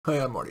Hi,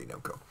 I'm Marty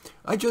Nemko.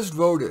 I just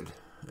voted,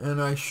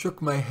 and I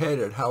shook my head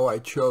at how I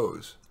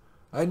chose.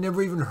 I'd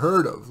never even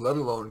heard of, let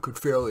alone could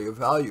fairly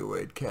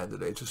evaluate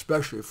candidates,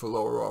 especially for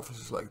lower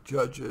offices like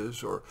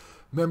judges or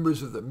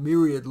members of the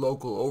myriad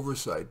local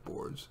oversight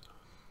boards.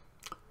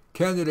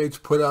 Candidates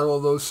put out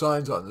all those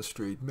signs on the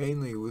street,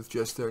 mainly with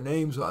just their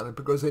names on it,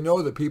 because they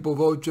know that people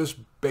vote just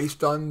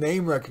based on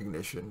name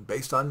recognition,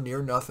 based on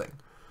near nothing.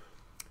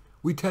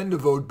 We tend to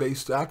vote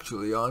based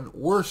actually on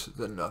worse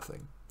than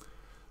nothing.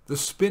 The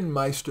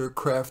spinmeister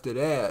crafted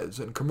ads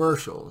and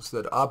commercials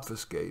that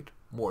obfuscate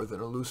more than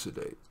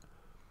elucidate.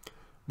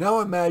 Now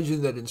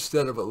imagine that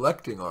instead of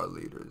electing our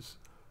leaders,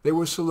 they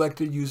were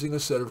selected using a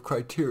set of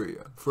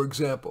criteria. For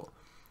example,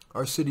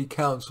 our city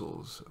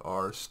councils,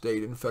 our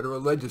state and federal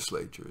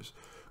legislatures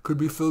could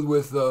be filled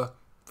with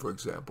for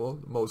example,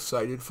 the most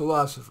cited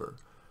philosopher,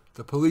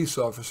 the police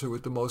officer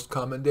with the most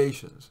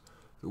commendations,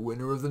 the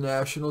winner of the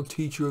National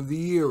Teacher of the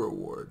Year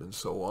award, and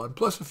so on,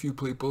 plus a few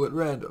people at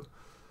random.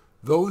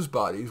 Those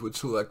bodies would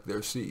select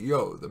their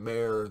CEO, the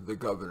mayor, the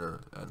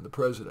governor, and the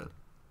president.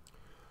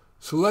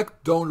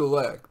 Select, don't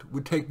elect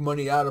would take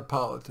money out of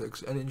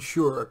politics and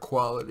ensure a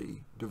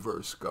quality,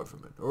 diverse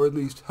government, or at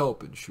least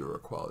help ensure a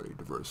quality,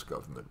 diverse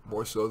government,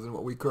 more so than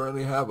what we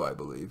currently have, I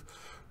believe.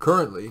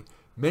 Currently,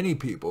 many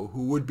people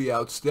who would be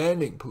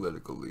outstanding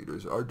political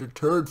leaders are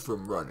deterred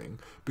from running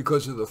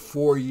because of the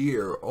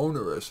 4-year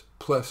onerous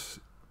press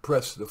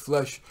the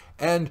flesh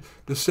and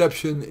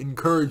deception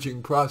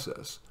encouraging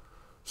process.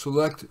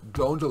 Select,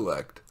 don't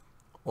elect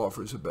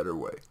offers a better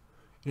way.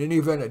 In any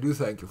event, I do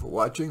thank you for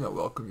watching. I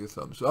welcome your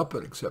thumbs up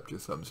and accept your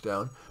thumbs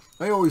down.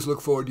 I always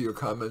look forward to your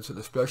comments, and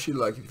especially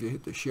like if you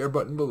hit the share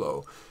button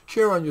below.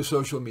 Share on your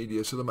social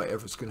media so that my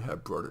efforts can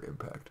have broader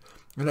impact.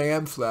 And I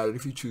am flattered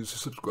if you choose to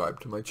subscribe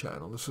to my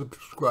channel. The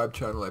subscribe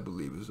channel, I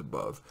believe, is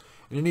above.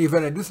 In any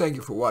event, I do thank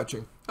you for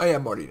watching. I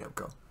am Marty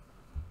Nemko.